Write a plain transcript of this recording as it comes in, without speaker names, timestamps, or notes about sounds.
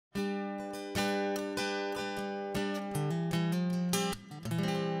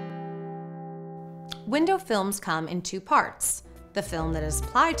Window films come in two parts: the film that is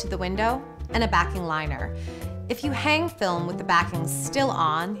applied to the window and a backing liner. If you hang film with the backing still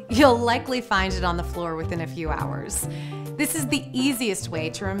on, you'll likely find it on the floor within a few hours. This is the easiest way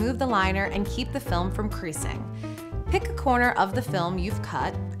to remove the liner and keep the film from creasing. Pick a corner of the film you've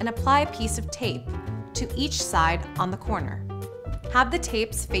cut and apply a piece of tape to each side on the corner. Have the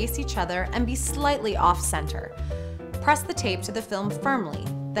tapes face each other and be slightly off-center. Press the tape to the film firmly,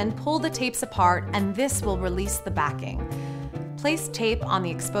 then pull the tapes apart, and this will release the backing. Place tape on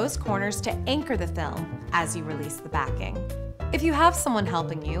the exposed corners to anchor the film as you release the backing. If you have someone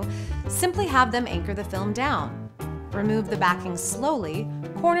helping you, simply have them anchor the film down. Remove the backing slowly,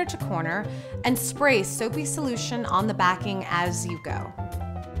 corner to corner, and spray soapy solution on the backing as you go.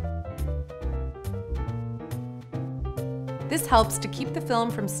 This helps to keep the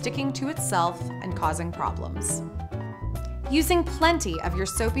film from sticking to itself and causing problems. Using plenty of your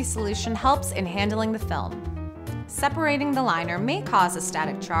soapy solution helps in handling the film. Separating the liner may cause a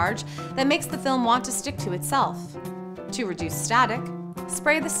static charge that makes the film want to stick to itself. To reduce static,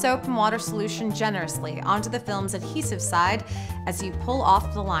 spray the soap and water solution generously onto the film's adhesive side as you pull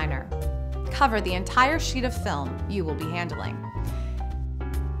off the liner. Cover the entire sheet of film you will be handling.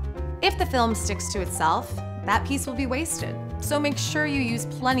 If the film sticks to itself, that piece will be wasted, so make sure you use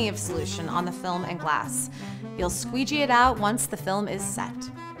plenty of solution on the film and glass. You'll squeegee it out once the film is set.